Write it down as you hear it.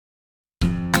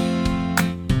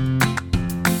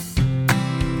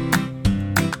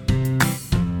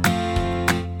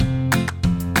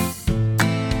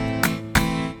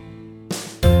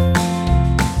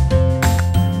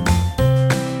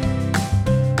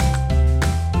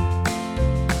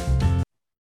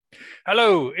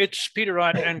Hello, it's Peter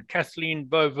Wright and Kathleen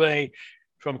Beauvais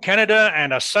from Canada,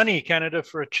 and a sunny Canada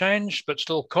for a change, but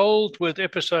still cold, with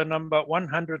episode number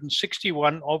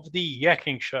 161 of The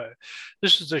Yakking Show.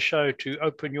 This is a show to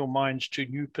open your minds to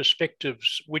new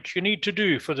perspectives, which you need to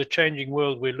do for the changing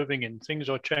world we're living in. Things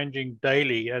are changing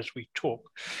daily as we talk.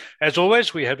 As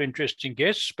always, we have interesting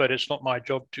guests, but it's not my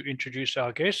job to introduce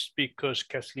our guests because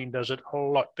Kathleen does it a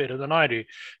whole lot better than I do.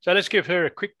 So let's give her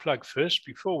a quick plug first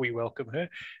before we welcome her.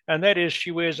 And that is she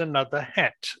wears another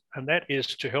hat, and that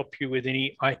is to help you with any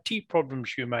IT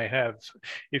problems you may have.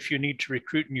 If you need to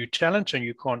recruit new talent and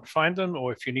you can't find them,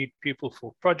 or if you need people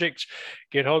for projects,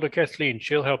 get hold of Kathleen.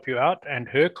 She'll help you out, and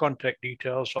her contact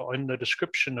details are in the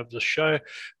description of the show,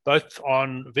 both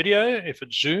on video, if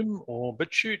it's Zoom or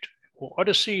BitChute or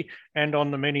Odyssey, and on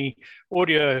the many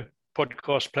audio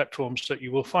podcast platforms that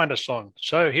you will find us on.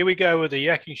 So here we go with the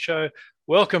Yakking Show.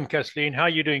 Welcome, Kathleen. How are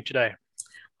you doing today?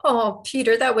 Oh,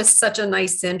 Peter, that was such a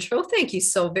nice intro. Thank you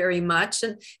so very much.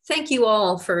 And thank you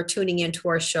all for tuning into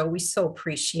our show. We so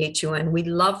appreciate you and we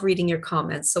love reading your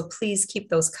comments. So please keep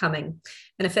those coming.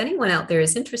 And if anyone out there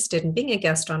is interested in being a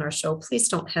guest on our show, please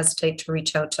don't hesitate to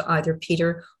reach out to either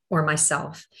Peter or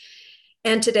myself.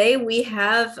 And today we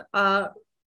have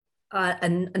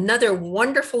another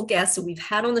wonderful guest that we've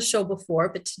had on the show before,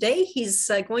 but today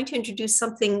he's going to introduce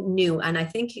something new, and I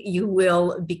think you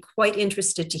will be quite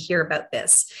interested to hear about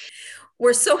this.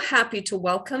 We're so happy to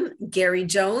welcome Gary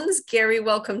Jones. Gary,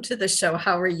 welcome to the show.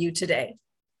 How are you today?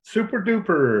 Super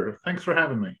duper. Thanks for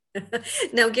having me.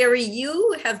 Now, Gary,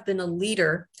 you have been a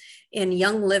leader in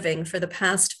Young Living for the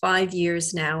past 5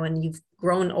 years now, and you've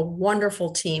grown a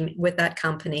wonderful team with that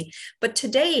company. But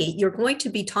today you're going to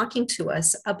be talking to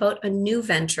us about a new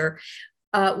venture,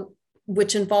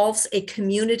 which involves a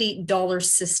community dollar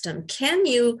system. Can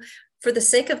you, for the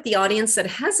sake of the audience that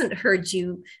hasn't heard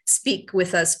you speak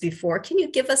with us before, can you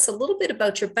give us a little bit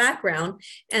about your background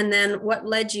and then what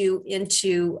led you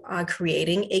into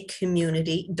creating a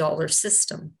community dollar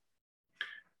system?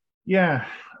 Yeah,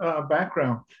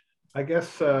 background. I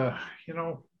guess,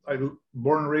 I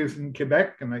born and raised in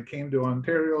Quebec, and I came to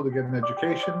Ontario to get an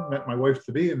education, met my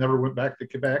wife-to-be, and never went back to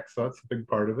Quebec, so that's a big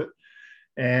part of it.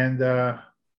 And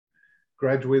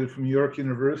graduated from New York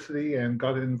University and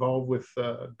got involved with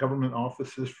government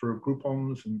offices for group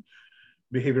homes and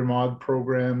behavior mod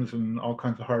programs and all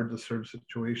kinds of hard-to-serve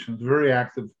situations. Very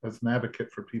active as an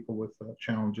advocate for people with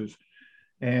challenges.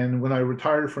 And when I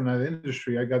retired from that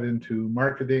industry, I got into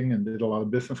marketing and did a lot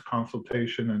of business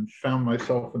consultation and found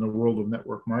myself in the world of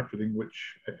network marketing,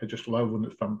 which I just love when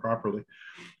it's done properly.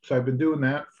 So I've been doing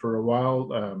that for a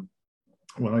while.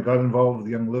 When I got involved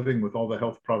with Young Living with all the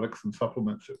health products and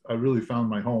supplements, I really found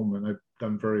my home and I've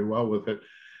done very well with it.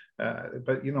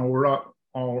 But, we're not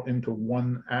all into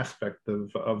one aspect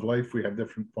of life. We have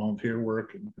different volunteer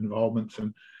work and involvements.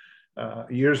 And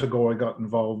years ago, I got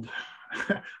involved.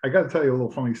 I got to tell you a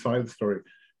little funny side story.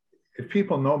 If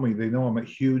people know me, they know I'm a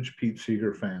huge Pete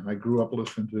Seeger fan. I grew up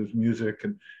listening to his music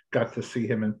and got to see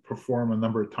him and perform a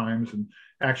number of times. And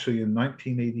actually in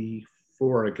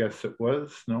 1984, I guess it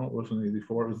was, no, it wasn't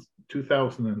 84, it was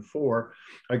 2004,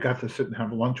 I got to sit and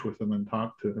have lunch with him and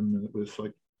talk to him. And it was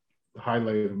like the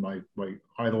highlight of my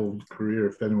idol career.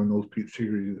 If anyone knows Pete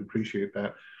Seeger, you'd appreciate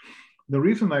that. The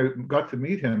reason I got to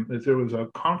meet him is there was a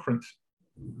conference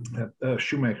at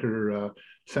Shoemaker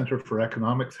Center for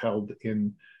Economics held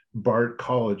in Bard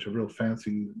College, a real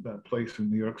fancy place in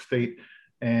New York State.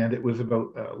 And it was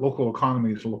about local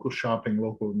economies, local shopping,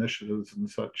 local initiatives and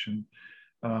such.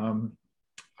 And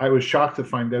I was shocked to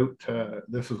find out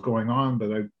this was going on,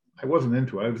 but I wasn't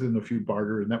into it. I was in a few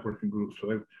barter and networking groups,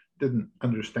 but I didn't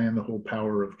understand the whole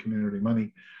power of community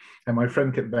money. And my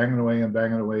friend kept banging away. And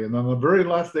on the very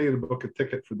last day to book a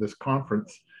ticket for this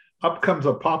conference, up comes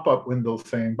a pop-up window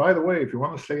saying, by the way, if you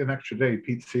want to stay an extra day,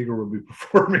 Pete Seeger will be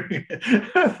performing.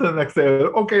 The next day,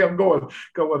 okay, I'm going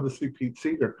to see Pete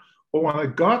Seeger. But when I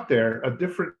got there, a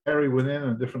different Gary went in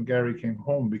and a different Gary came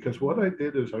home, because what I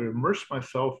did is I immersed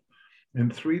myself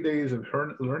in 3 days of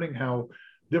learning how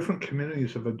different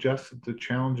communities have adjusted to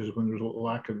challenges when there's a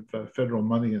lack of federal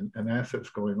money and assets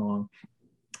going on.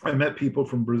 I met people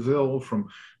from Brazil, from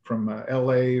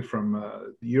LA,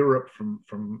 from Europe,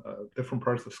 from different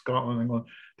parts of Scotland, England.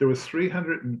 There was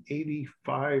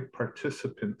 385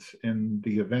 participants in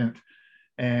the event.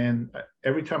 And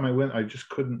every time I went, I just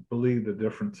couldn't believe the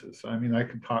differences. I mean, I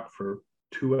could talk for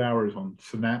 2 hours on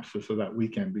synopsis of that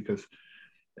weekend, because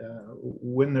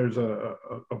when there's a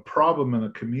problem in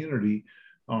a community,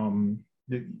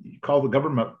 you call the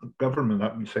government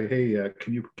up and say, hey,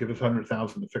 can you give us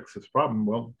 100,000 to fix this problem?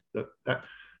 Well,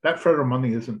 that federal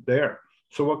money isn't there.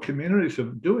 So what communities are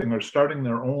doing are starting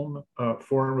their own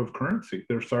form of currency.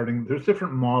 There's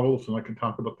different models, and I can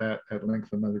talk about that at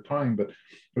length another time, but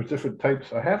there's different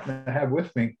types. I happen to have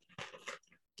with me,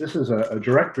 this is a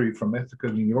directory from Ithaca,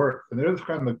 New York, and they're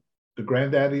kind of the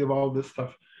granddaddy of all this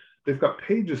stuff. They've got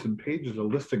pages and pages of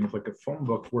listings, like a phone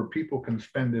book, where people can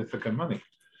spend Ithaca money.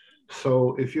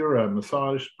 So if you're a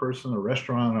massage person, a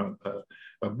restaurant,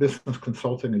 a business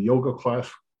consulting, a yoga class,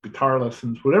 guitar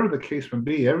lessons, whatever the case may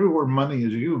be, everywhere money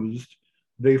is used,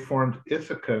 they formed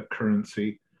Ithaca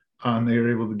currency, and they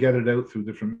were able to get it out through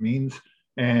different means,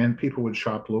 and people would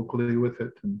shop locally with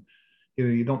it. And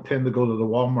you don't tend to go to the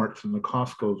Walmarts and the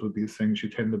Costco's with these things. You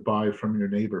tend to buy from your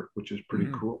neighbor, which is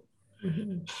pretty cool.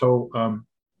 So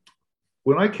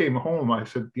when I came home, I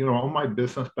said, all my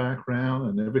business background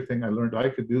and everything I learned, I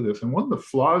could do this. And one of the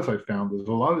flaws I found is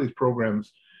a lot of these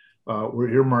programs were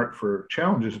earmarked for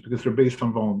challenges because they're based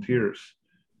on volunteers.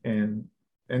 And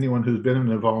anyone who's been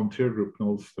in a volunteer group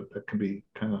knows that can be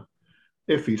kind of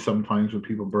iffy sometimes with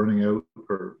people burning out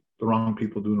or the wrong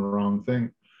people doing the wrong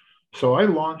thing. So I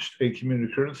launched a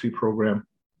community currency program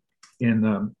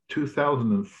in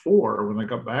 2004 when I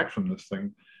got back from this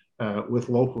thing with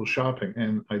local shopping.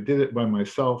 And I did it by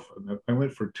myself. And I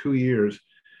went for 2 years.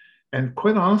 And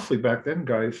quite honestly, back then,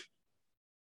 guys,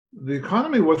 the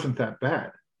economy wasn't that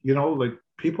bad. Like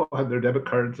people had their debit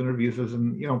cards and their visas,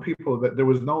 and people that there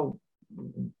was no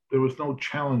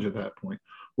challenge at that point.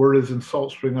 Whereas in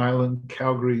Salt Spring Island,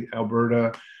 Calgary,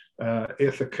 Alberta,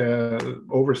 Ithaca,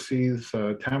 overseas,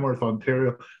 Tamworth,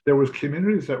 Ontario, there was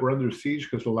communities that were under siege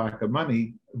because of lack of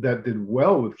money that did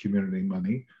well with community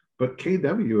money. But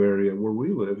KW area where we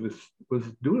live was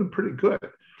doing pretty good.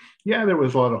 Yeah, there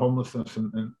was a lot of homelessness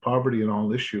and poverty and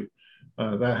all issue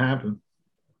that happened.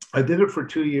 I did it for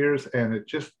 2 years, and it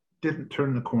just didn't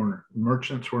turn the corner.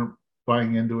 Merchants weren't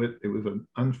buying into it. It was an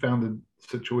unfounded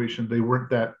situation. They weren't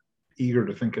that eager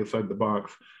to think outside the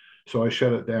box. So I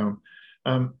shut it down.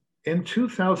 In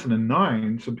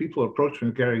 2009, some people approached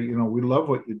me, Gary, we love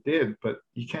what you did, but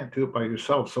you can't do it by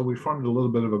yourself. So we formed a little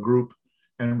bit of a group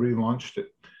and relaunched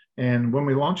it. And when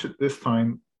we launched it this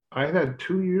time, I had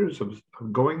 2 years of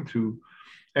going to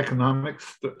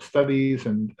economics studies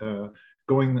and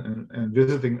going and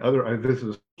visiting I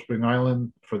visited Spring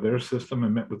Island for their system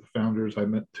and met with the founders. I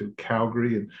went to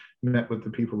Calgary and met with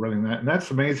the people running that. And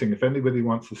that's amazing. If anybody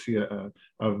wants to see a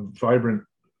vibrant,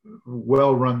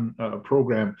 well-run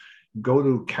program, go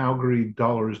to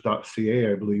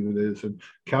calgarydollars.ca, I believe it is. And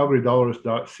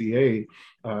calgarydollars.ca,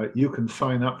 you can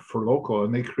sign up for local,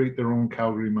 and they create their own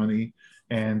Calgary money.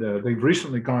 And they've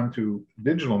recently gone to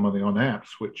digital money on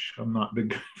apps, which I'm not a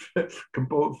big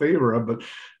favor of, but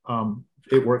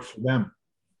it works for them.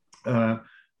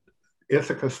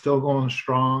 Ithaca's still going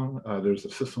strong. There's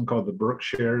a system called the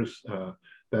Berkshires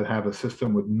that have a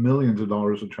system with millions of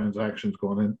dollars of transactions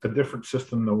going in, a different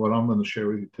system than what I'm going to share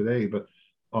with you today. But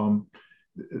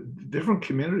different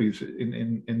communities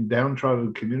in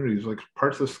downtrodden communities, like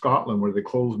parts of Scotland where they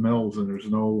close mills and there's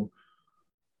no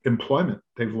employment,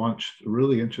 they've launched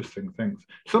really interesting things.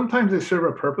 Sometimes they serve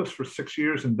a purpose for 6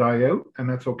 years and die out, and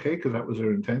that's okay because that was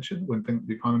their intention when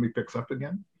the economy picks up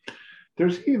again.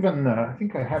 There's even, I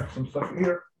think I have some stuff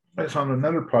here. I was on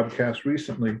another podcast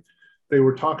recently. They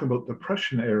were talking about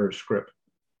Depression era script.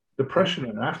 Depression,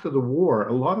 and after the war,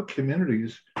 a lot of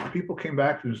communities, people came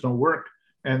back, there's no work.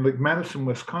 And like Madison,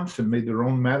 Wisconsin made their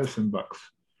own Madison bucks.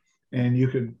 And you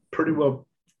could pretty well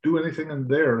do anything in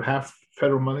there, half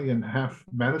federal money and half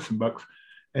Madison bucks.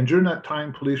 And during that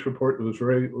time, police report there was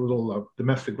very little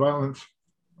domestic violence.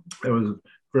 There was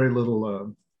very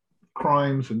little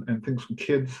crimes and things from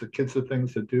kids. The kids have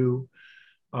things to do.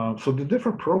 So the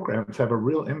different programs have a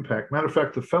real impact. Matter of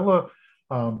fact, the fella,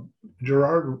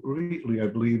 Gerard Wheatley, I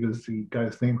believe is the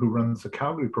guy's name, who runs the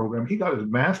Calgary program. He got his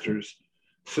master's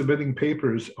submitting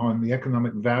papers on the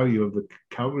economic value of the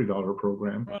Calgary dollar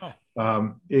program.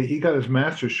 Wow. He got his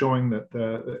master's showing that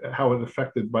how it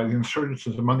affected by the insurgence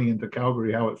of money into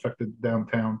Calgary, how it affected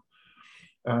downtown.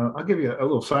 I'll give you a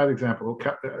little side example.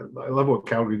 I love what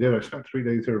Calgary did. I spent 3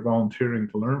 days there volunteering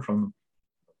to learn from them.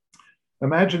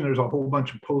 Imagine there's a whole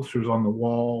bunch of posters on the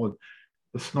wall, and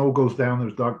the snow goes down,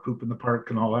 there's dog poop in the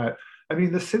park and all that. I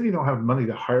mean, the city don't have money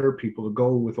to hire people to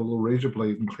go with a little razor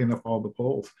blade and clean up all the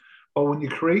poles. But when you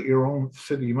create your own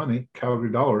city money,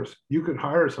 Calgary dollars, you could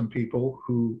hire some people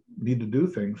who need to do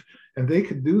things, and they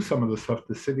could do some of the stuff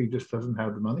the city just doesn't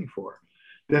have the money for.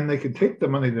 Then they could take the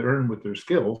money they earn with their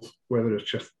skills, whether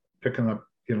it's just picking up,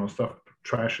 stuff,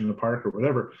 trash in the park or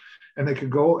whatever, and they could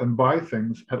go and buy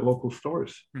things at local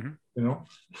stores,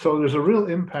 So there's a real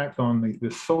impact on the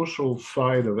social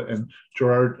side of it. And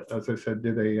Gerard, as I said,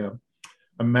 did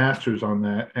a master's on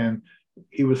that. And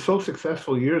he was so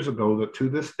successful years ago that to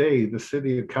this day, the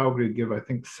city of Calgary give, I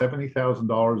think,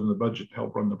 $70,000 in the budget to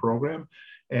help run the program.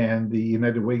 And the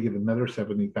United Way give another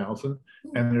 70,000.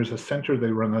 And there's a center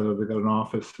they run out of. They got an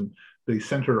office, and the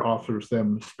center offers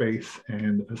them space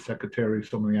and a secretary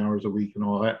so many hours a week and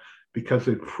all that, because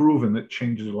they've proven it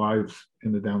changes lives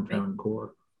in the downtown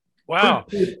core. Wow,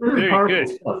 Pretty very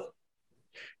good. stuff.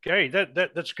 Gary,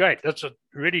 that's great. That's a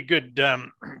really good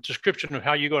description of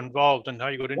how you got involved and how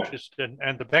you got interested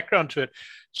and the background to it.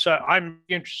 So I'm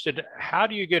interested, how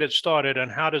do you get it started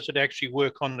and how does it actually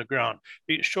work on the ground?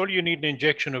 Surely you need an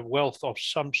injection of wealth of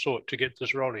some sort to get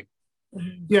this rolling.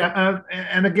 Yeah,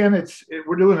 and again,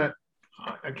 we're doing it,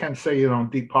 I can't say,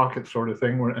 deep pocket sort of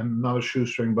thing, and not a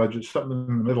shoestring budget, something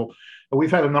in the middle.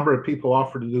 We've had a number of people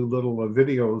offer to do little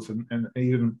videos and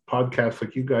even podcasts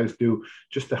like you guys do,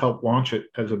 just to help launch it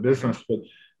as a business. But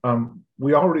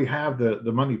we already have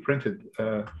the money printed.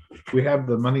 We have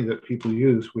the money that people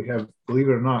use. We have, believe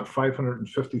it or not,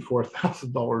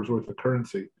 $554,000 worth of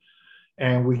currency.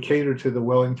 And we cater to the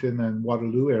Wellington and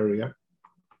Waterloo area.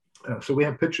 So we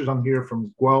have pictures on here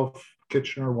from Guelph,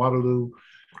 Kitchener, Waterloo,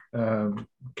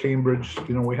 Cambridge.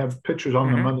 We have pictures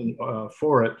on the money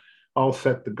for it, all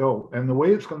set to go. And the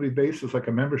way it's going to be based is like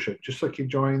a membership, just like you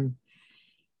join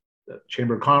the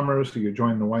Chamber of Commerce or you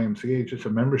join the YMCA, just a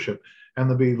membership. And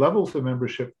there'll be levels of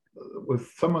membership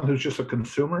with someone who's just a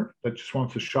consumer that just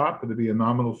wants to shop. It'll be a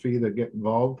nominal fee to get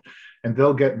involved, and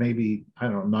they'll get maybe, I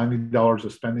don't know, $90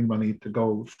 of spending money to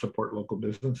go support local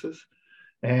businesses.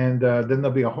 And then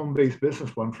there'll be a home-based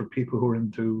business one for people who are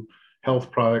into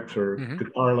health products or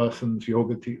guitar lessons,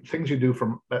 yoga, things you do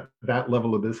from that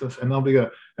level of business. And there'll be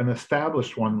an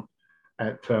established one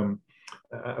at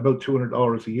about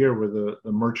 $200 a year, where the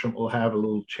merchant will have a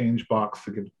little change box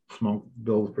to give small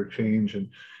bills for change. And,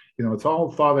 it's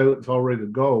all thought out, it's all ready to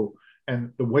go.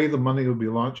 And the way the money will be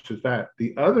launched is that.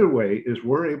 The other way is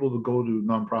we're able to go to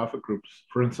nonprofit groups.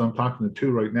 For instance, I'm talking to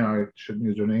two right now. I shouldn't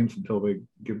use their names until they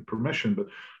give permission, but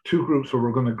two groups where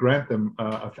we're going to grant them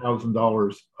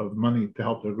 $1,000 of money to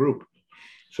help their group.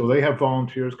 So they have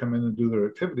volunteers come in and do their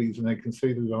activities, and they can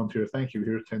say to the volunteer, thank you,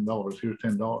 here's $10, here's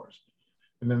 $10.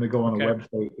 And then they go on a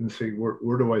website and say,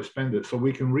 where do I spend it? So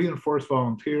we can reinforce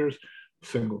volunteers,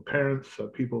 single parents,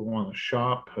 people who want to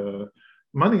shop.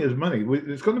 Money is money.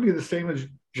 It's going to be the same as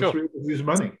use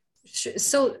money.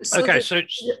 So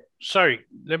sorry.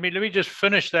 Let me just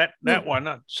finish that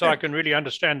one so I can really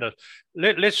understand it.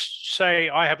 Let's say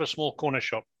I have a small corner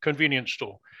shop, convenience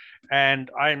store,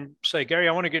 and I'm say, Gary,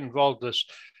 I want to get involved in this.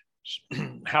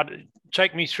 How to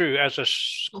take me through as a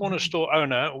corner store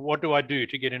owner? What do I do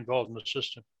to get involved in the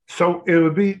system? So it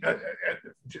would be,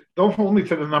 don't hold me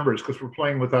to the numbers because we're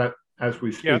playing with that as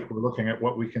we speak. Yep. We're looking at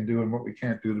what we can do and what we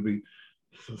can't do to be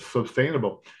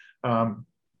sustainable.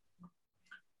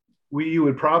 You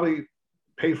would probably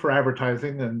pay for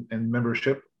advertising and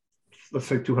membership, let's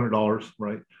say $200,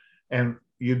 right? And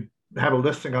you'd have a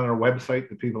listing on our website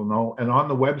that people know. And on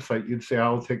the website, you'd say,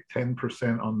 I'll take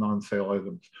 10% on non-sale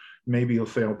items. Maybe you'll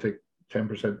say, I'll take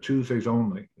 10% Tuesdays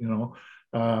only,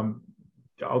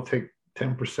 I'll take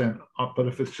 10% off. But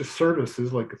if it's just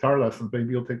services like guitar lessons,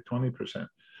 maybe you'll take 20%.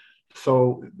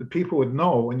 So the people would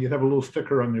know, and you'd have a little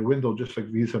sticker on your window, just like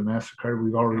Visa, MasterCard.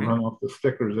 We've already run off the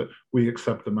stickers that we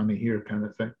accept the money here kind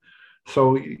of thing.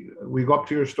 So we go up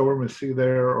to your store and we see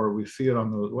there, or we see it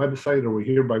on the website, or we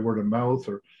hear by word of mouth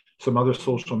or some other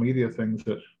social media things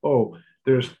that, oh,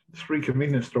 there's 3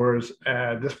 convenience stores.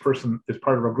 This person is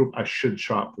part of our group. I should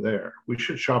shop there. We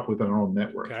should shop within our own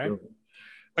network. Okay.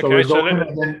 Really. So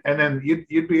and then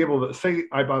you'd be able to say,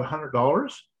 I bought $100.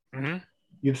 Mm-hmm.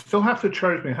 You'd still have to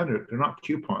charge me $100. They're not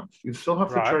coupons. You'd still have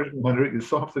to charge me $100. You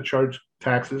still have to charge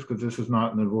taxes because this is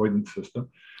not an avoidance system.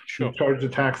 Sure. You charge the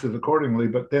taxes accordingly.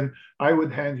 But then I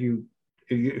would hand you,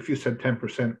 if you said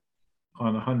 10%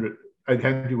 on 100, I'd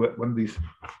hand you one of these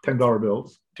 $10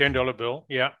 bills. $10 bill,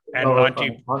 yeah, and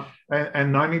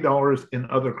 $90 in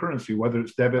other currency, whether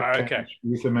it's debit, cash,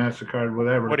 Visa, MasterCard,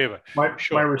 whatever.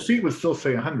 My receipt would still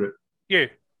say 100. Yeah.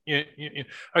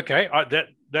 Okay,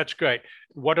 that's great.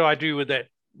 What do I do with that?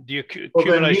 The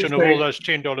accumulation of all those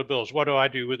 $10 bills. What do I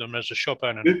do with them as a shop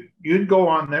owner? You'd go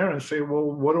on there and say, well,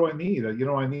 what do I need?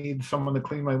 I need someone to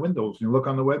clean my windows. You look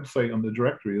on the website, on the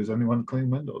directory, is anyone clean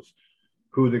windows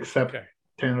who would accept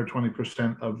 10 or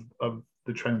 20% of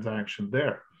the transaction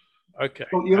there. Okay.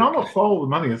 So you almost follow the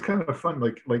money. It's kind of fun.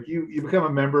 Like you become a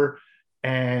member,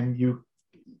 and you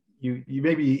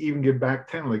maybe even give back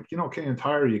 10. Like Canadian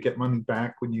Tire, you get money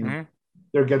back when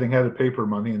they're getting out of paper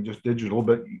money and just digital.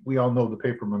 But we all know the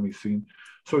paper money scene.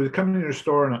 So you come into your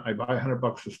store and I buy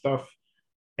 $100 of stuff,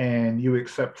 and you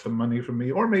accept some money from me,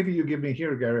 or maybe you give me,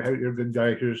 here, Gary, you're a good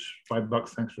guy, here's $5,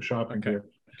 thanks for shopping here.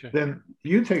 Then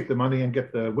you take the money and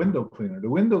get the window cleaner.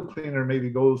 The window cleaner maybe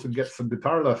goes and gets some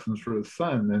guitar lessons for his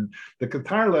son, and the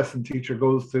guitar lesson teacher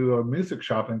goes to a music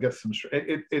shop and gets some.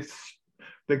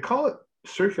 They call it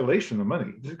circulation of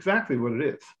money. It's exactly what it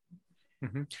is.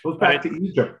 Mm-hmm. Goes back to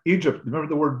Egypt. Egypt. Remember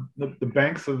the word, the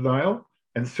banks of the Nile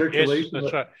and circulation. Yes,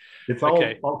 that's right. It's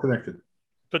all connected.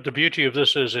 But the beauty of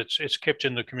this is it's kept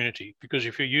in the community, because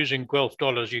if you're using Guelph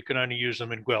dollars, you can only use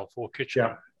them in Guelph or Kitchener.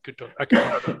 Yeah. Okay,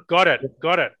 got it.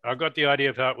 I got the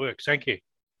idea of how it works. Thank you.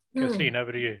 Kathleen,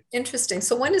 over to you. Interesting.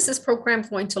 So when is this program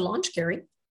going to launch, Gary?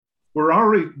 We're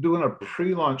already doing a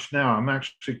pre-launch now. I'm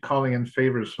actually calling in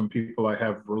favors from people I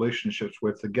have relationships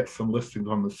with to get some listings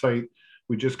on the site.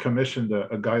 We just commissioned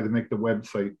a guy to make the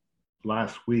website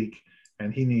last week,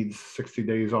 and he needs 60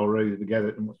 days already to get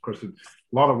it. And of course, it's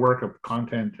a lot of work of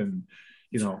content and,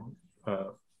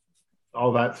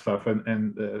 all that stuff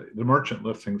and the merchant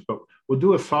listings. But we'll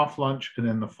do a soft launch, and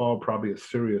in the fall, probably a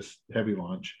serious heavy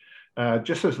launch.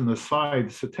 Just as an aside,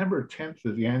 September 10th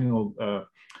is the annual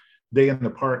Day in the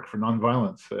Park for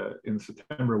Nonviolence in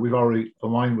September. We've already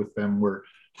aligned with them where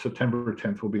September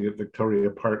 10th will be at Victoria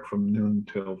Park from noon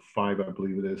till 5, I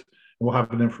believe it is. We'll have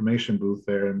an information booth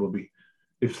there, and we'll be,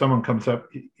 if someone comes up,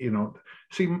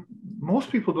 see, most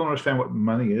people don't understand what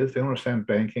money is. They don't understand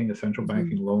banking, essential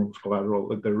banking, loans, collateral.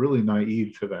 Like, they're really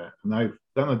naive to that. And I've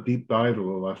done a deep dive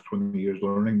over the last 20 years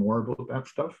learning more about that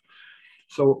stuff.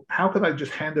 So how could I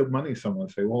just hand out money to someone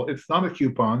and say, well, it's not a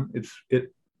coupon. It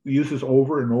uses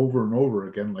over and over and over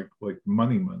again, like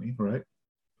money, right?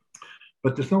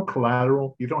 But there's no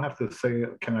collateral. You don't have to say,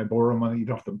 can I borrow money? You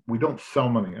don't have to. We don't sell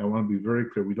money. I want to be very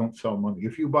clear. We don't sell money.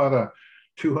 If you bought a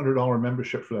 $200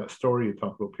 membership for that store you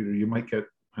talked about, Peter, you might get,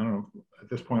 I don't know, at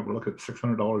this point, we're looking at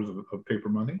 $600 of paper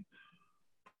money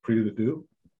for you to do.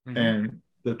 Mm-hmm. And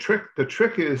the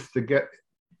trick is to get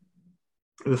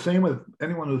the same with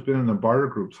anyone who's been in a barter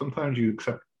group. Sometimes you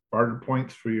accept barter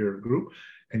points for your group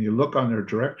and you look on their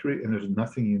directory and there's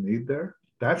nothing you need there.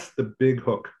 That's the big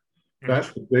hook.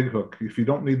 That's the big hook. If you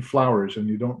don't need flowers and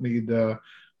you don't need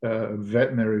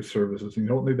veterinary services and you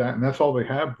don't need that, and that's all they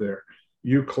have there,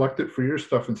 you collect it for your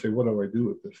stuff and say, what do I do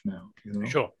with this now?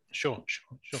 Sure.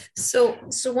 So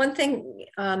one thing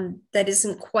that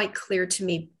isn't quite clear to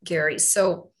me, Gary.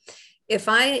 So if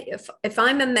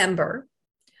I'm a member,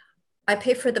 I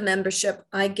pay for the membership,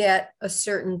 I get a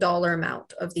certain dollar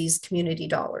amount of these community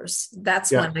dollars.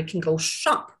 That's when I can go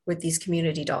shop with these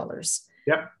community dollars.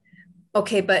 Yep.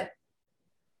 Okay, but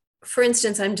for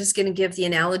instance, I'm just going to give the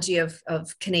analogy of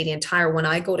Canadian Tire. When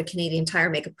I go to Canadian Tire,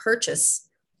 make a purchase,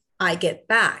 I get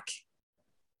back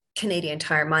Canadian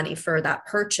Tire money for that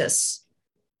purchase.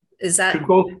 Is that?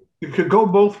 It could go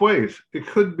both ways. It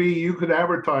could be, you could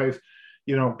advertise,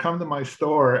 come to my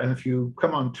store, and if you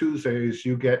come on Tuesdays,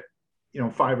 you get,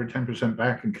 5 or 10%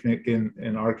 back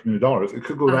in our community dollars. It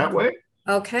could go that way.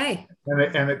 Okay.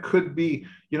 And it could be,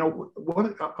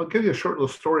 what? I'll give you a short little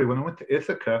story. When I went to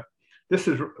Ithaca,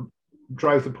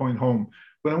 drives the point home.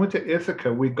 When I went to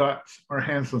Ithaca, we got our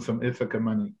hands on some Ithaca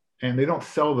money, and they don't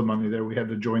sell the money there. We had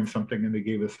to join something, and they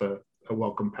gave us a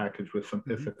welcome package with some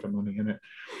Ithaca money in it.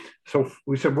 So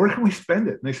we said, where can we spend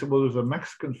it? And they said, well, there's a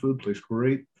Mexican food place,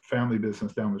 great family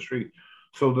business down the street.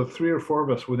 So the 3 or 4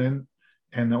 of us went in,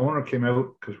 and the owner came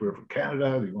out because we were from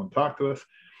Canada. He wanted to talk to us.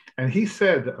 And he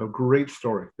said a great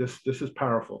story. This is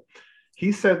powerful.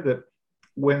 He said that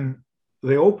when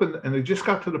they opened, and they just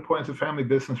got to the point of family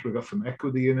business where they got some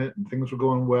equity in it and things were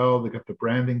going well. They got the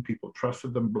branding, people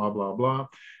trusted them, blah, blah, blah.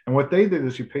 And what they did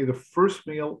is you pay the first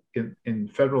meal in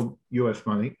federal US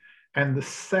money, and the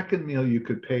second meal you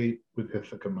could pay with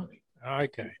Ithaca money.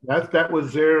 Okay. That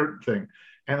was their thing.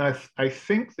 And I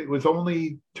think it was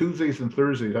only Tuesdays and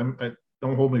Thursdays. I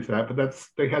don't hold me to that, but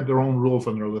they had their own rules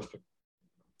on their listing.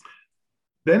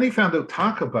 Then he found out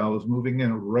Taco Bell was moving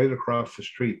in right across the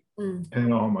street.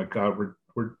 And oh my God,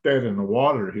 we're dead in the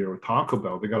water here with Taco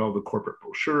Bell. They got all the corporate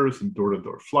brochures and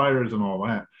door-to-door flyers and all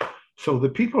that. So the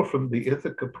people from the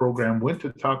Ithaca program went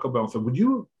to Taco Bell and said,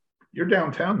 you're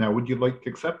downtown now, would you like to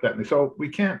accept that? And they said, we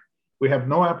can't. We have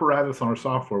no apparatus on our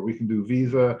software. We can do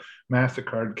Visa,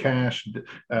 MasterCard, cash,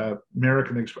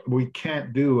 American Express. We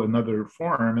can't do another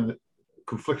form, and it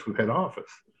conflicts with head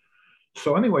office.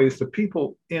 So anyways, the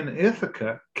people in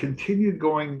Ithaca continued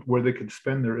going where they could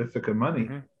spend their Ithaca money.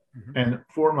 And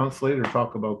 4 months later,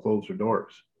 Taco Bell closed their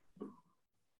doors.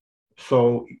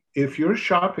 So if you're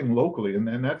shopping locally,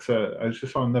 and that's I was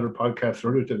just on another podcast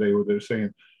earlier today where they're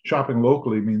saying shopping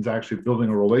locally means actually building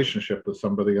a relationship with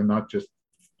somebody and not just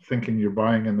thinking you're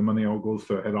buying and the money all goes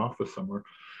to head office somewhere.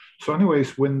 So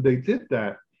anyways, when they did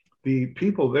that, the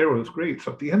people there was great.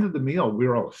 So at the end of the meal, we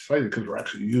were all excited because we're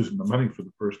actually using the money for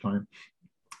the first time.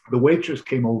 The waitress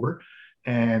came over,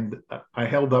 and I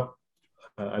held up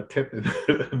a tip in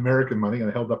American money, and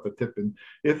I held up a tip in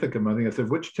Ithaca money. I said,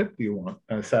 "Which tip do you want?"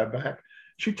 And I sat back.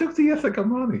 She took the Ithaca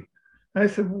money. And I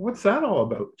said, well, "What's that all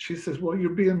about?" She says, "Well,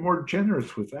 you're being more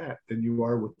generous with that than you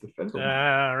are with the federal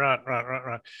money."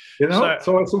 Right. You know,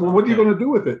 so I said, "Well, what are you going to do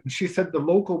with it?" And she said, "The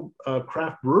local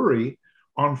craft brewery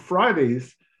on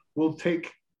Fridays will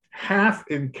take half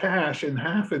in cash and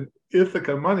half in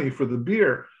Ithaca money for the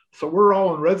beer. So we're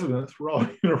all in residence, we're all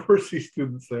university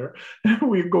students there, and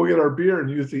we go get our beer and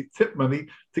use the tip money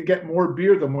to get more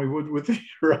beer than we would with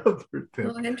your other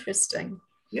tip." Oh, interesting.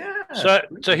 Yeah.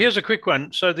 So here's a quick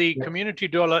one. So the community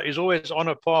dollar is always on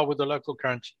a par with the local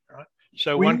currency, right?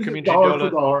 So we one community dollar for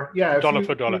dollar. Yeah. Dollar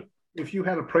for dollar. If you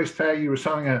had a price tag, you were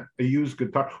selling a used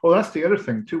guitar. Well, that's the other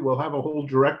thing too. We'll have a whole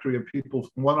directory of people's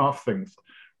one-off things.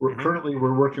 Currently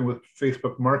we're working with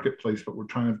Facebook Marketplace, but we're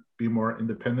trying to be more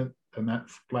independent than that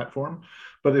platform.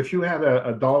 But if you had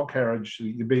a doll carriage,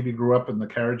 your baby grew up and the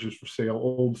carriage is for sale,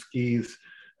 old skis,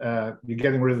 you're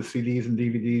getting rid of the CDs and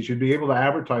DVDs, you'd be able to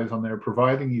advertise on there,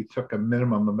 providing you took a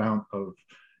minimum amount of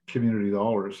community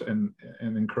dollars and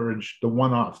encourage the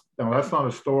one-off. Now, that's not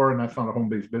a store and that's not a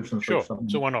home-based business. Sure,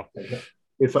 it's a one-off.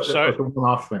 It's a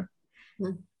one-off thing.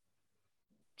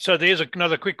 So there's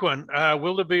another quick one.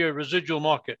 Will there be a residual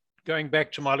market? Going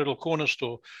back to my little corner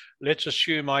store, let's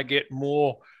assume I get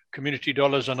more community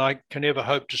dollars than I can ever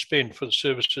hope to spend for the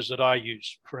services that I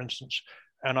use, for instance.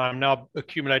 And I'm now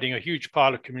accumulating a huge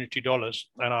pile of community dollars,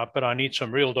 but I need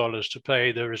some real dollars to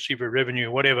pay the receiver revenue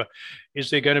or whatever.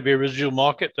 Is there going to be a residual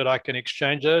market that I can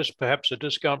exchange those, perhaps a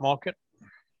discount market?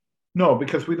 No,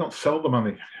 because we don't sell the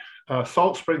money.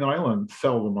 Salt Spring Island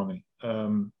sell the money.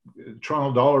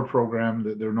 Toronto Dollar Program,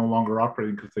 that they're no longer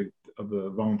operating because of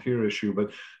the volunteer issue, but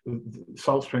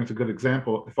Salt Spring's a good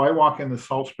example. If I walk into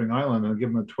Salt Spring Island and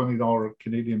give them a $20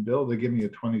 Canadian bill, they give me a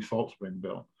 20 Salt Spring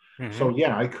bill. So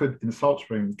yeah, I could in Salt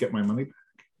Spring get my money back,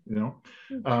 you know.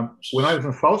 When I was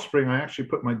in Salt Spring, I actually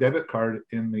put my debit card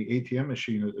in the ATM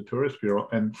machine at the Tourist Bureau,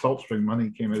 and Salt Spring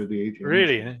money came out of the ATM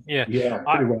Really? machine. Yeah,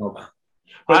 pretty well.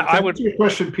 But I would answer your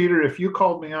question, Peter, if you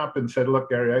called me up and said,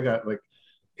 "Look, Gary, I got like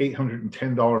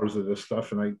 $810 of this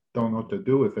stuff and I don't know what to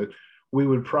do with it," we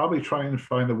would probably try and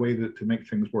find a way to make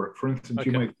things work. For instance,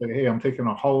 you might say, "Hey, I'm taking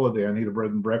a holiday, I need a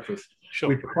bread and breakfast." Sure.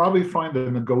 We'd probably find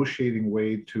a negotiating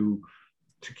way to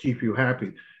keep you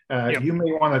happy. You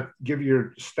may want to give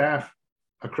your staff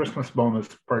a Christmas bonus,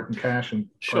 part in cash and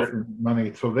part in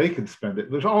money, so they can spend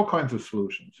it. There's all kinds of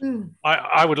solutions.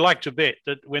 I would like to bet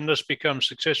that when this becomes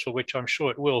successful, which I'm sure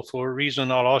it will, for a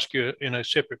reason I'll ask you in a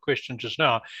separate question just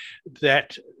now,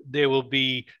 that there will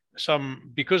be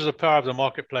because of the power of the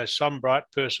marketplace, some bright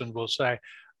person will say,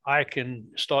 "I can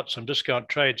start some discount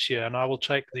trades here and I will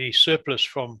take the surplus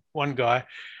from one guy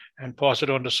and pass it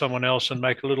on to someone else and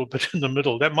make a little bit in the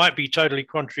middle." That might be totally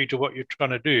contrary to what you're trying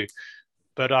to do,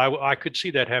 but I could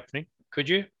see that happening. Could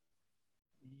you?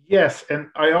 Yes, and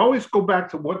I always go back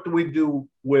to what do we do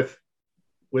with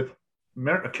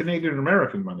Canadian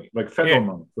American money, like federal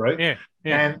money, right? Yeah.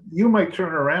 And you might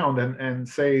turn around and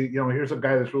say, you know, here's a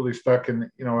guy that's really stuck and,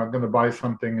 you know, I'm going to buy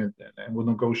something and we'll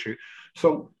negotiate.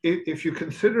 So if you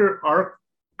consider our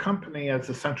company as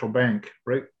a central bank,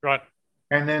 right? Right.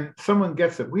 And then someone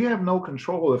gets it, we have no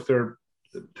control if they're,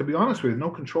 to be honest with you, no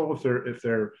control if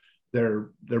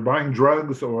they're buying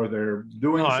drugs or they're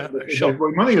doing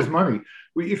something. Money is money.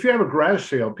 If you have a garage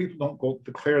sale, people don't go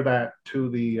declare that to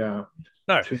the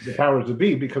powers that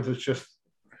be because it's just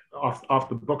off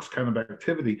the books kind of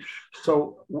activity.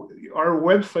 So our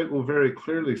website will very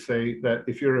clearly say that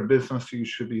if you're a business, you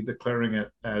should be declaring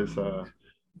it as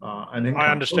an income.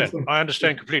 I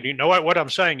understand completely. No, what I'm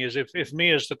saying is if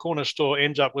me as the corner store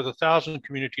ends up with 1,000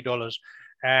 community dollars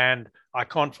and I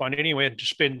can't find anywhere to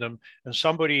spend them, and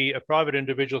a private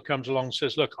individual comes along and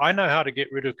says, "Look, I know how to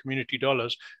get rid of community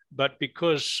dollars, but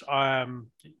because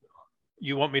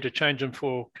you want me to change them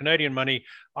for Canadian money,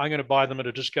 I'm going to buy them at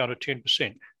a discount of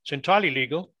 10%. It's entirely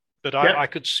legal, but I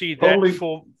could see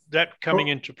that coming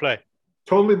into play.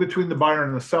 Totally between the buyer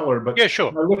and the seller, but yeah,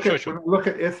 sure. When I look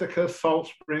at Ithaca, Salt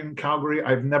Spring, Calgary,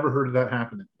 I've never heard of that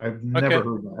happening. I've never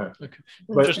heard of that happening. Okay.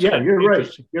 But yeah, you're right.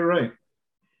 You're right.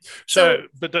 So,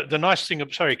 but the nice thing,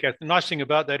 sorry, Kath, the nice thing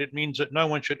about that, it means that no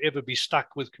one should ever be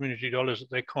stuck with community dollars that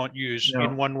they can't use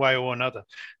in one way or another.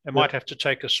 They might have to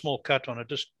take a small cut on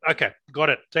it. Okay,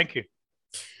 got it. Thank you.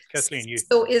 Kathleen, you.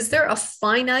 So is there a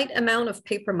finite amount of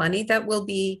paper money that will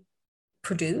be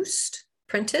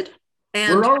printed?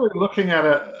 And we're already looking at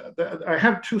I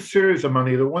have two series of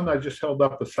money. The one I just held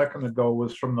up a second ago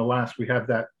was from the last, we had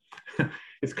that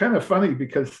it's kind of funny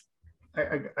because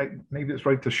maybe it's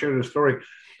right to share the story.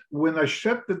 When I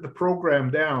shut the program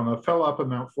down, I fell up in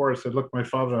Mount Forest. I said, look, my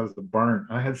father has the barn.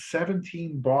 I had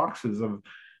 17 boxes of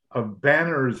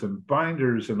banners and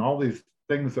binders and all these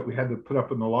things that we had to put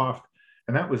up in the loft.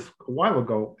 And that was a while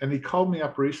ago. And he called me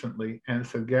up recently and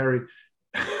said, Gary,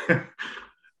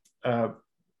 the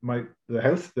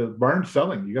barn's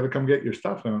selling. You got to come get your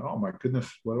stuff. And I went, oh my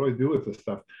goodness, what do I do with this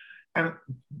stuff? And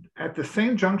at the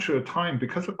same juncture of time,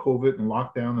 because of COVID and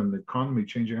lockdown and the economy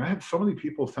changing, I had so many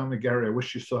people tell me, Gary, I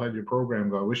wish you still had your program.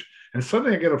 And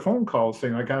suddenly I get a phone call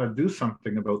saying, I got to do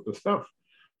something about the stuff.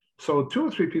 So 2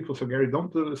 or 3 people said, Gary,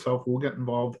 don't do it yourself. We'll get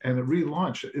involved. And it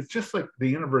relaunched. It's just like the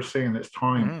universe saying it's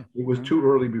time. Mm-hmm. It was too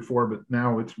early before, but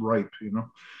now it's ripe, you know?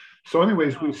 So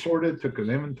anyways, we sorted, took an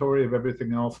inventory of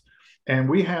everything else. And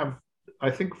we have,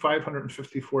 I think,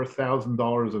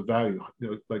 $554,000 of value, you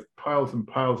know, like piles and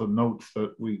piles of notes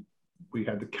that we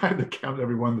had to kind of count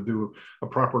everyone to do a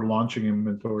proper launching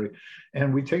inventory.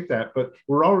 And we take that, but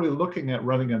we're already looking at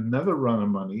running another run of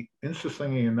money,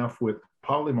 interestingly enough, with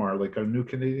Polymar, like our new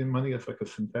Canadian money. It's like a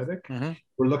synthetic. Mm-hmm.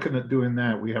 We're looking at doing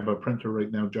that. We have a printer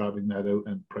right now jobbing that out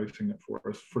and pricing it for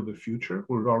us for the future.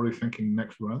 We're already thinking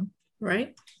next run.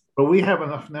 Right. But we have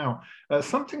enough now.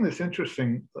 Something that's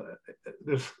interesting,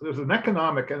 there's an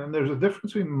economic, and then there's a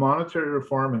difference between monetary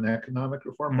reform and economic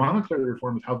reform. Mm-hmm. Monetary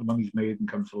reform is how the money's made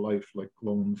and comes to life, like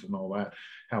loans and all that,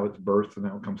 how it's birthed and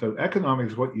how it comes out. Economic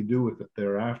is what you do with it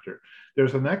thereafter.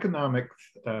 There's an economic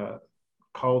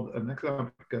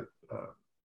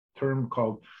term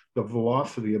called the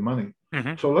velocity of money.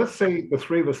 Mm-hmm. So let's say the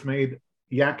 3 of us made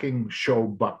Yakking Show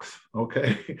bucks.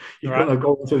 Okay, you're right. Gonna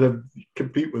go to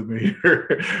compete with me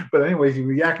here. But anyways, you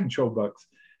were Yakking Show bucks,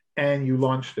 and you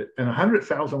launched it, and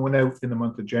 100,000 went out in the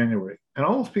month of January, and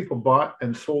all those people bought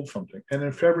and sold something, and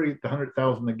in February the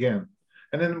 100,000 again,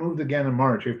 and then it moved again in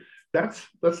March. That's,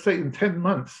 let's say, in 10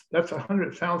 months, that's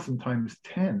 100,000 times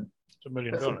 10. It's $1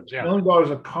 million. Yeah, $1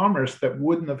 million of commerce that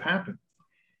wouldn't have happened.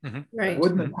 Mm-hmm. Right,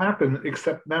 wouldn't have happened,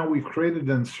 except now we've created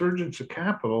an insurgence of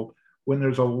capital. When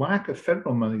there's a lack of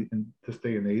federal money in this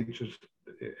day and age,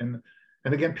 and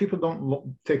again, people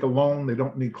don't take a loan, they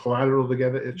don't need collateral to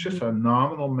get it. It's just a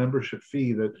nominal membership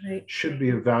fee that should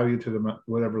be of value to them at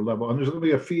whatever level. And there's going to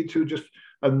be a fee too, just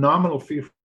a nominal fee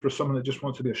for someone that just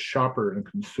wants to be a shopper and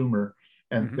consumer,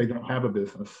 and they don't have a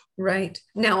business. Right.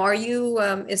 Now, are you,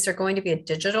 is there going to be a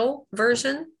digital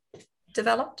version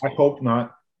developed? I hope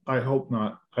not.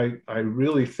 I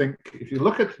really think if you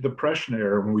look at the Depression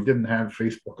era when we didn't have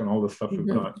Facebook and all the stuff we've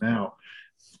got now,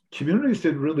 communities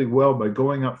did really well by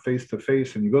going up face to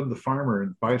face, and you go to the farmer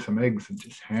and buy some eggs and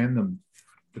just hand them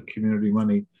the community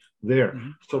money there.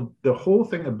 Mm-hmm. So the whole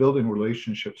thing of building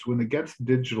relationships, when it gets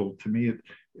digital, to me,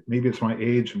 maybe it's my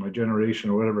age and my generation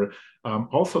or whatever.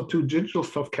 Also, too, digital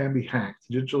stuff can be hacked.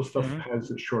 Digital stuff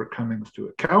has its shortcomings to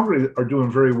it. Calgary are doing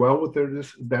very well with their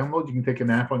download. You can take an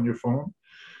app on your phone.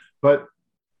 But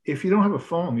if you don't have a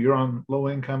phone, you're on low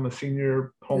income, a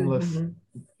senior, homeless.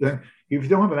 Then if you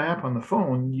don't have an app on the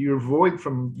phone, you're void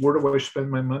from where do I spend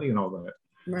my money and all that.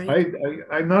 Right.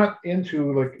 I'm not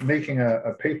into like making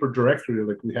a paper directory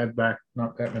like we had back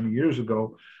not that many years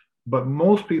ago, but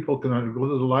most people can either go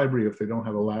to the library if they don't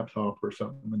have a laptop or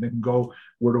something, and they can go,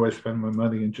 where do I spend my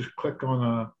money, and just click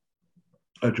on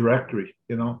a directory,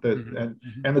 you know, that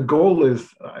and the goal is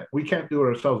we can't do it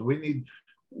ourselves. We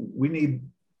need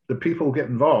the people who get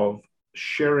involved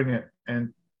sharing it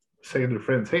and saying to their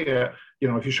friends, hey, you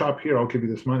know, if you shop here, I'll give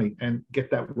you this money, and get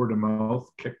that word of mouth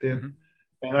kicked in.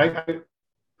 And I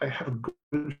have a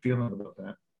good feeling about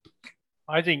that.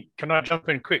 I think, can I jump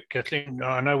in quick, Kathleen?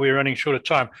 I know we're running short of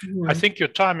time. I think your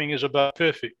timing is about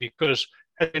perfect because,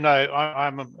 as you know,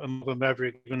 I'm a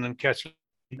maverick than Kathleen,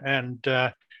 and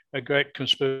a great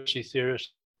conspiracy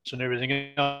theorist and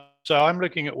everything else. So I'm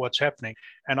looking at what's happening,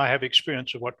 and I have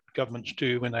experience of what governments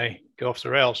do when they go off the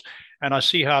rails. And I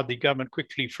see how the government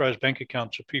quickly froze bank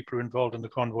accounts of people involved in the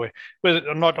convoy.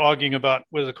 I'm not arguing about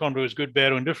whether the convoy is good,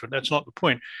 bad, or indifferent. That's not the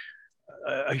point.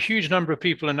 A huge number of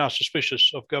people are now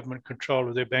suspicious of government control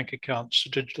of their bank accounts,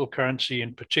 digital currency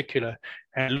in particular,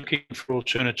 and looking for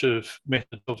alternative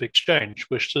methods of exchange,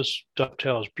 which this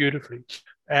dovetails beautifully.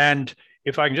 And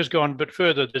if I can just go on a bit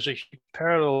further, there's a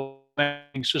parallel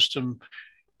banking system,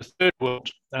 the third world,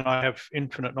 and I have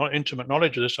intimate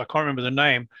knowledge of this. I can't remember the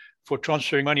name, for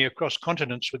transferring money across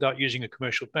continents without using the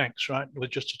commercial banks, right, with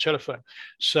just a telephone.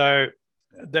 So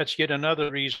that's yet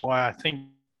another reason why I think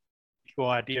your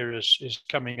idea is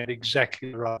coming at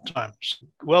exactly the right time. So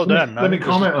well done. Let me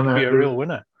comment on that. Be a real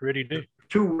winner. I really do.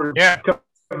 2 words come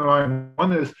to mind.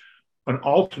 One is an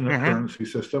alternate currency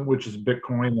system, which is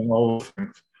Bitcoin and all those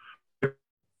things.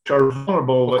 are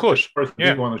vulnerable. Of course. If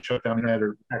we want to shut down the internet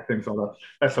or hack things, all that.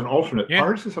 That's an alternate. Yeah.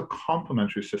 Ours is a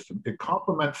complementary system. It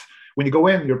complements. When you go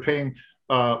in, you're paying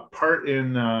part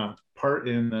in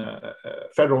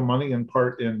federal money and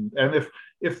part in. And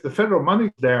if the federal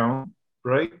money's down,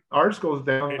 right, ours goes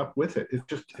down up with it.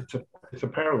 It's a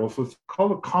parallel. So it's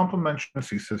called a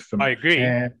complementary system. I agree.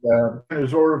 And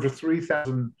there's over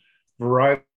 3,000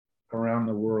 varieties around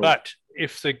the world. But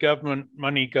if the government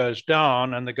money goes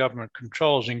down and the government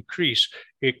controls increase,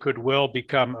 it could well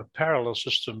become a parallel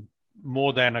system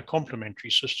more than a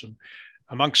complementary system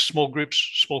amongst small groups,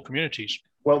 small communities.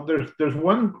 Well, there's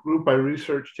one group I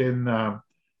researched in.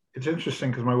 It's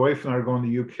interesting because my wife and I are going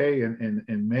to UK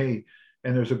in May,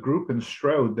 and there's a group in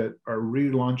Stroud that are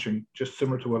relaunching, just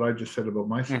similar to what I just said about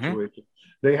my situation. Mm-hmm.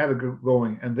 They had a group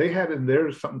going, and they had in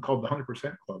there something called the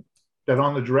 100% Club. That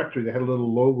on the directory, they had a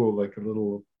little logo, like a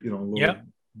little,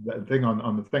 thing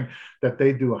on the thing, that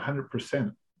they do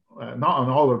 100%, not on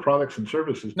all their products and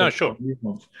services. No, sure.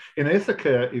 In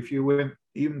Ithaca, if you went,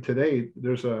 even today,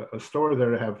 there's a store there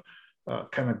to have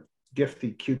kind of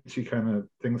gifty, cutesy kind of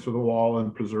things for the wall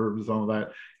and preserves, all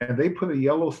that. And they put a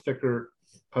yellow sticker,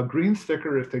 a green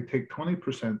sticker if they take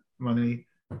 20% money,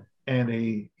 and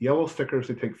a yellow sticker if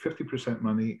they take 50%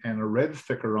 money, and a red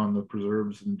sticker on the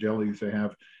preserves and jellies they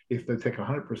have if they take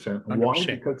 100%. Why?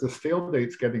 Because the stale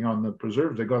date's getting on the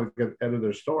preserves. They got to get out of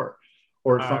their store,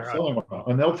 or it's not selling well.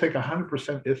 And they'll take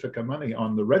 100% Ithaca money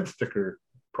on the red sticker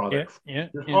products. Yeah.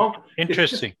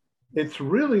 Interesting. It's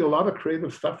really a lot of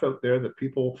creative stuff out there that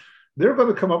people, they're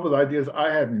going to come up with ideas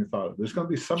I hadn't even thought of. There's going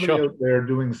to be somebody out there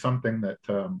doing something that,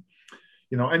 and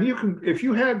you can, if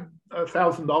you had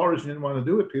 $1,000 and didn't want to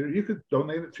do it, Peter, you could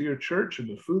donate it to your church or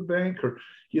the food bank, or,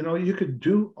 you could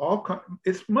do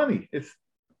it's money. If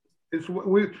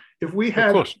we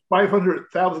had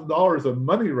 $500,000 of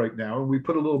money right now, and we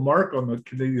put a little mark on the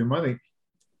Canadian money,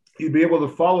 you'd be able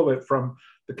to follow it from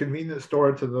the convenience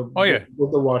store to the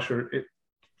washer.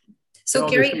 So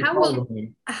Gary,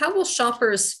 how will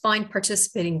shoppers find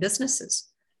participating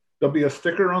businesses? There'll be a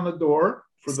sticker on the door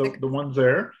for the ones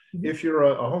there. Mm-hmm. If you're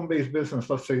a home-based business,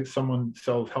 let's say someone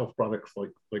sells health products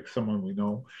like someone we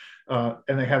know,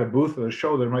 and they had a booth at a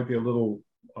show, there might be a little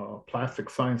plastic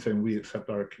sign saying we accept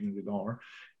our community dollar.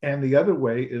 And the other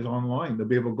way is online. They'll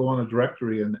be able to go on a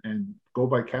directory and go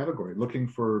by category, looking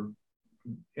for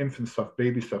infant stuff,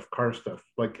 baby stuff, car stuff,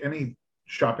 like any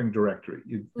shopping directory.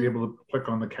 You'd be able to click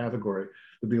on the category.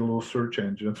 There'd be a little search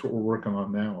engine. That's what we're working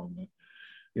on now. And,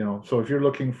 so if you're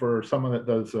looking for someone that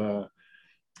does,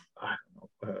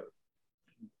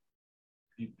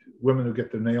 women who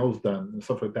get their nails done and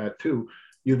stuff like that too,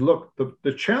 you'd look.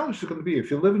 The challenge is going to be, if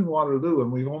you live in Waterloo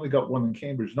and we've only got one in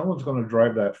Cambridge, no one's going to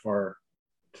drive that far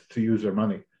to use their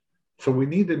money. So we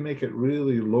need to make it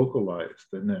really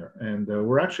localized in there. And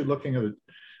we're actually looking at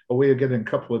a way of getting a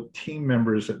couple of team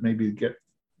members that maybe get,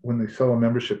 when they sell a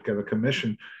membership, get a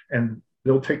commission, and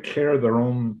they'll take care of their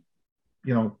own,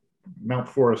 Mount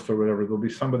Forest or whatever. There'll be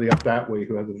somebody up that way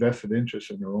who has a vested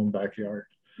interest in their own backyard.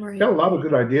 Right. Got a lot of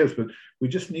good ideas, but we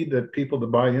just need the people to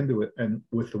buy into it. And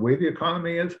with the way the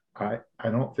economy is, I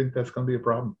don't think that's going to be a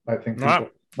problem. I think people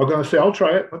are going to say, I'll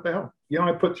try it. What the hell?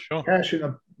 I put cash in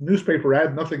a newspaper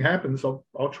ad, nothing happens. I'll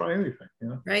try anything.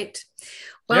 Right.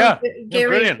 Well,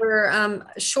 Gary, we're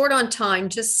short on time.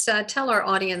 Just tell our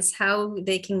audience how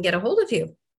they can get a hold of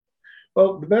you.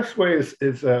 Well, the best way is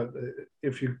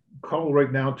if you call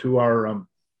right now to our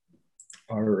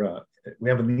we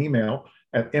have an email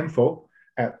at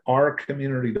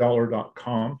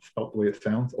info@ourcommunitydollar.com, spelled the way it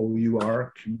sounds,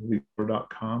 OUR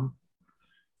communitydollar.com,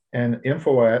 and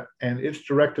and it's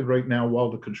directed right now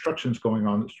while the construction's going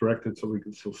on. It's directed so we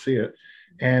can still see it.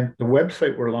 And the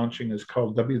website we're launching is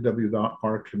called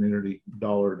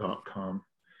www.ourcommunitydollar.com.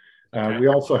 We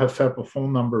also have set up a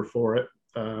phone number for it,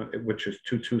 which is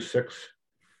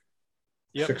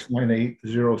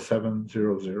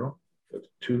 226-698-0700. That's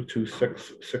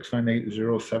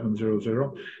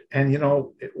 226-698-0700. And,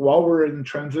 while we're in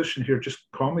transition here, just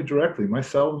call me directly. My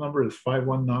cell number is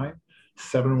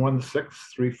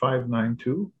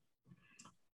 519-716-3592.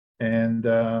 And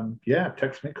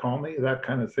text me, call me, that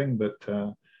kind of thing. But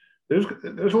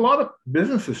there's a lot of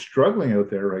businesses struggling out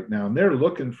there right now, and they're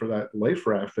looking for that life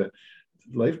raft,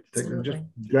 they can just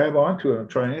grab onto it and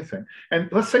try anything. And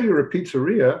let's say you're a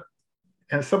pizzeria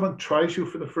and someone tries you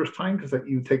for the first time because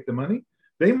you take the money,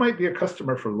 they might be a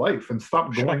customer for life and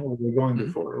stop going where they're going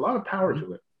before. A lot of power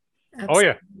to it. Absolutely.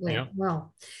 Oh, yeah.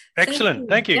 Well, excellent.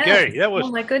 Thank you, Gary. That was,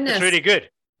 my goodness, really good.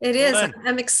 It is.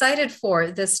 I'm excited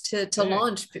for this to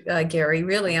launch, Gary.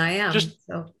 Really, I am.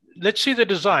 Let's see the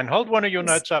design. Hold one of your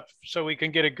notes up so we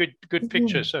can get a good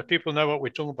picture so people know what we're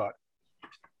talking about.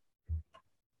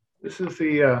 This is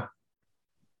the,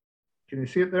 can you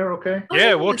see it there okay?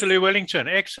 Yeah, Waterloo, Wellington.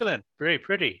 Excellent. Very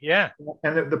pretty. Yeah.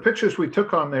 And the pictures we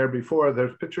took on there before,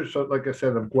 there's pictures, of, like I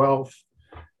said, of Guelph.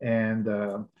 And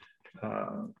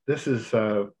this is,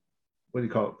 what do you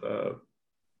call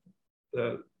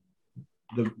it?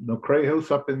 The Cray House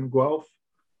up in Guelph,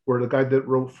 where the guy that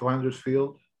wrote Flanders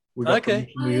Field. We got Okay.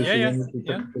 to use the image. We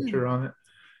took a picture on it.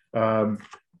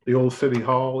 The old City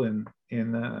Hall in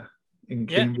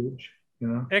Cambridge, you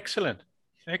know. Excellent.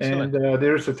 Excellent. And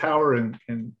there's a tower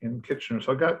in Kitchener.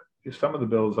 So I got some of the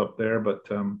bills up there, but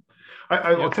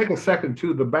I'll take a second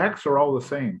too. The backs are all the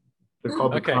same. They're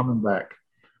called the common back,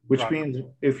 which means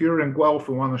if you're in Guelph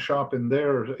and want to shop in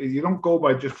there, you don't go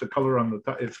by just the color on the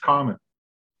top. It's common.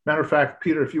 Matter of fact,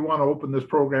 Peter, if you want to open this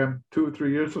program 2 or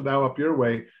 3 years from now up your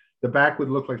way, the back would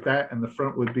look like that, and the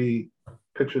front would be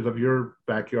pictures of your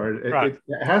backyard. It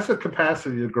has the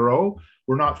capacity to grow.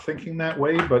 We're not thinking that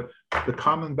way, but the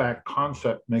common back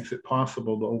concept makes it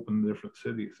possible to open different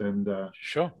cities. And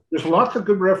sure, there's lots of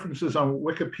good references on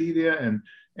Wikipedia, and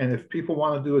if people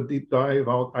want to do a deep dive,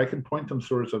 I can point them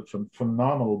towards some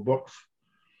phenomenal books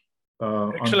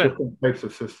on different types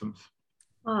of systems.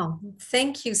 Oh,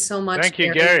 thank you so much. Thank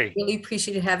you, Gary. Really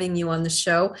appreciated having you on the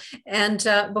show. And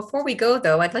before we go,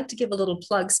 though, I'd like to give a little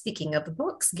plug, speaking of the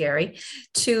books, Gary,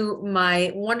 to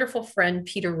my wonderful friend,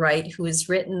 Peter Wright, who has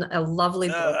written a lovely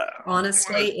book.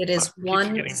 Honestly, it is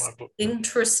one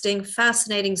interesting,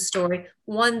 fascinating story,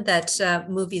 one that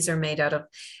movies are made out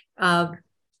of.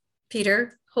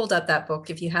 Peter, hold up that book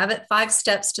if you have it. 5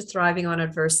 Steps to Thriving on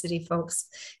Adversity, folks.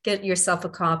 Get yourself a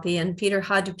copy. And Peter,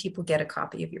 how do people get a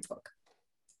copy of your book?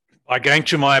 By going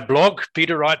to my blog,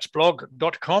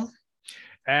 peterwrightsblog.com,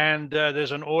 and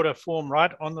there's an order form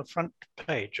right on the front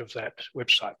page of that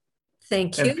website.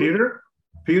 Thank you. And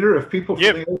Peter, if people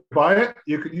buy it,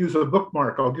 you could use a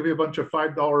bookmark. I'll give you a bunch of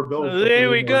 $5 bills. There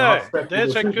we go.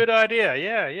 That's a good idea.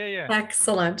 Yeah.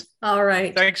 Excellent. All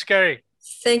right. Thanks, Gary.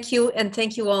 Thank you. And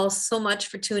thank you all so much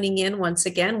for tuning in once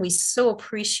again. We so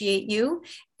appreciate you,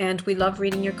 and we love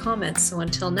reading your comments. So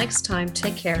until next time,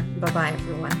 take care. Bye-bye,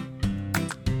 everyone.